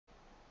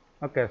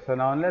Okay, so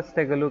now let's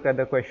take a look at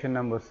the question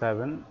number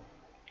 7.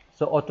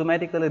 So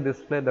automatically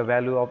display the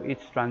value of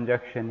each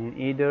transaction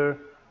in either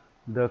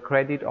the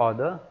credit or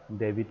the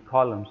debit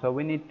column. So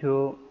we need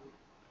to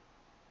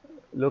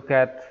look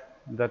at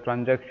the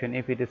transaction.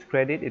 If it is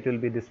credit, it will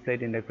be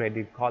displayed in the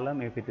credit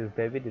column. If it is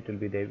debit, it will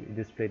be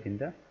displayed in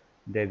the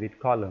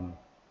debit column.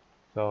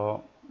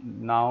 So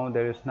now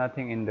there is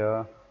nothing in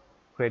the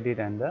credit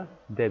and the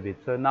debit.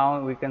 So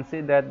now we can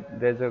see that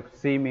there's a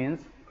C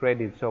means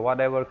credit. So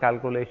whatever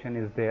calculation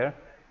is there,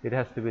 it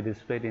has to be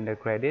displayed in the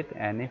credit,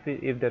 and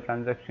if the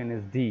transaction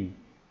is D,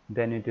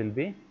 then it will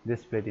be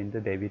displayed in the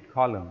debit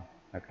column.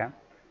 Okay.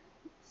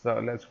 So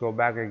let's go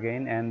back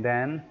again, and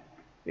then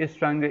is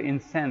transaction in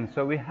cents.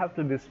 So we have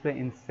to display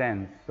in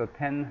cents. So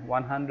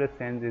 100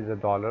 cents is a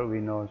dollar, we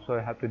know. So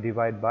I have to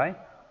divide by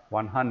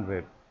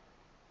 100.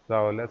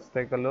 So let's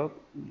take a look.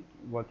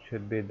 What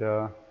should be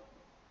the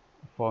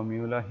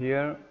formula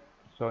here?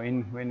 So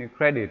when you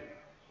credit,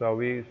 so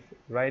we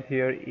write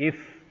here if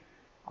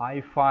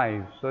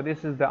I5. So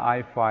this is the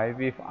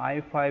I5. If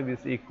I5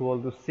 is equal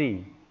to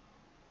C,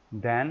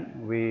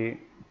 then we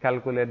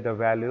calculate the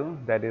value,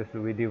 that is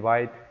we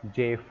divide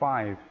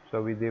J5.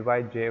 So we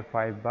divide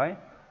J5 by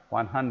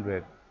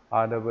 100,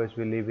 otherwise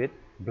we leave it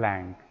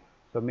blank.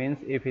 So means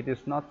if it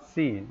is not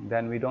C,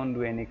 then we don't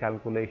do any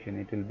calculation,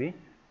 it will be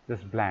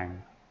just blank.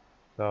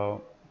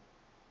 So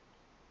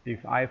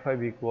if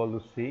I5 equal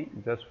to C,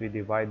 just we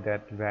divide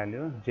that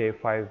value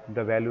J5,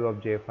 the value of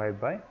J5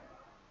 by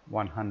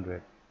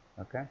 100.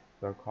 Okay,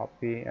 so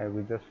copy, I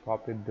will just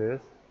copy this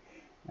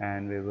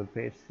and we will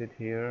paste it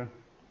here,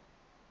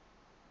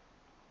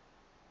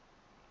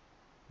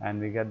 and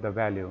we get the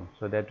value.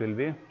 So that will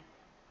be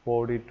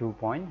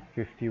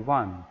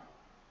 42.51.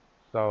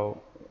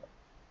 So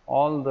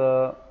all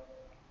the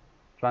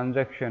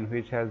transaction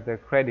which has the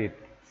credit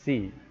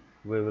C,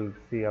 we will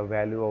see a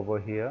value over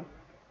here.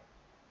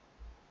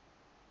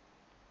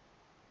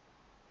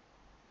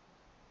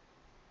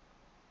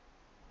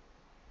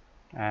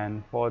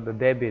 And for the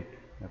debit,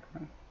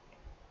 okay,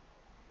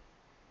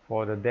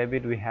 for the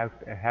debit we have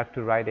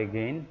to write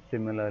again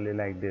similarly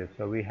like this.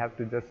 So we have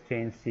to just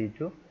change C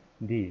to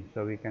D.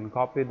 So we can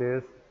copy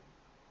this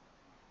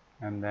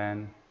and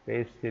then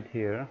paste it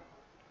here,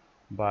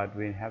 but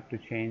we have to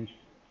change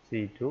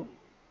C to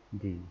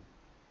D.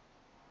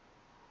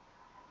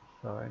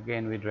 So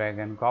again we drag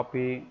and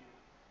copy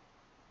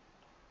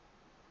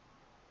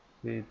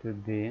C to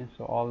D.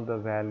 So all the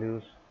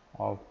values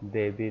of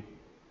debit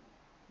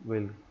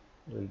will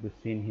be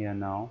seen here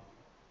now.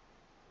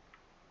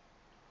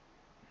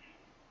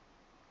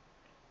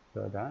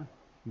 So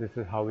this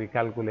is how we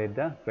calculate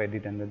the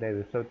credit and the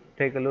debit. So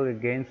take a look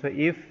again. So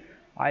if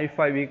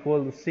I5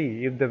 equal to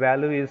C, if the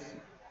value is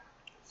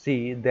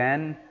C,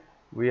 then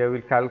we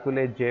will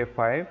calculate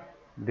J5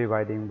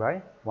 dividing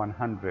by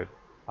 100,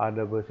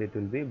 otherwise it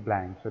will be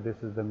blank. So this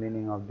is the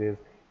meaning of this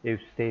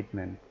if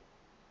statement.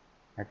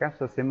 Okay.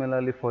 So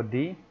similarly for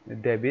D,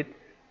 debit,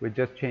 we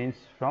just change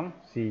from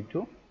C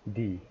to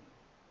D.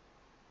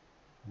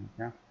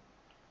 Okay.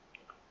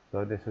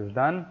 So this is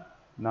done.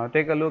 Now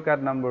take a look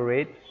at number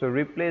 8. So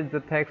replace the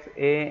text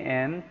A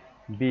and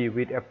B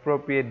with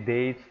appropriate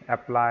dates,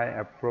 apply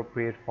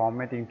appropriate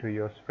formatting to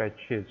your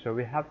spreadsheet. So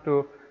we have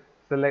to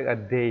select a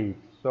date.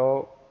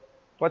 So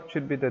what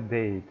should be the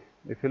date?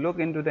 If you look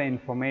into the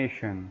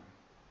information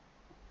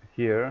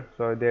here,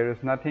 so there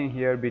is nothing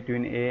here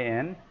between A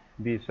and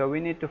B. So we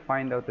need to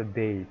find out the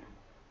date.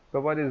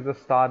 So what is the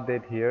start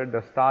date here?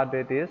 The start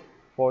date is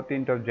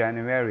 14th of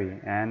January,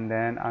 and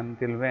then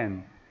until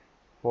when?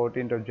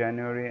 14th of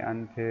January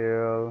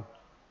until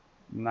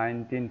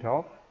 19th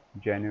of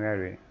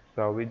January.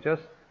 So we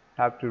just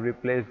have to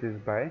replace this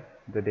by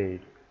the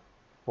date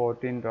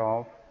 14th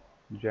of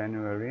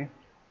January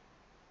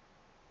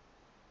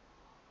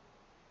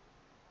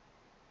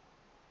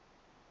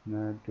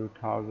uh,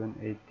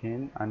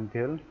 2018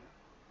 until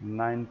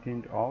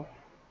 19th of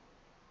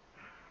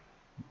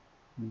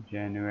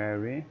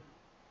January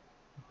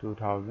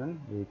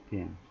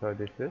 2018. So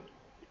this is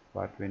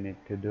what we need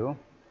to do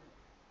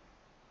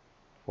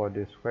for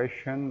this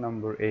question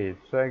number 8.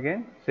 So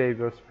again, save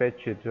your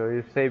spreadsheet. So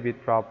you save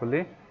it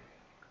properly,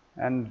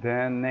 and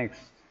then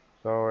next.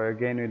 So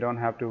again, we don't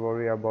have to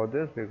worry about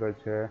this because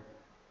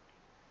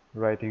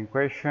writing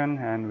question,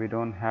 and we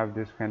don't have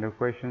this kind of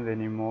questions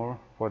anymore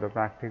for the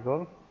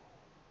practical.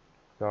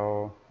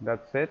 So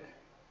that's it.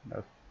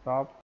 Let's stop.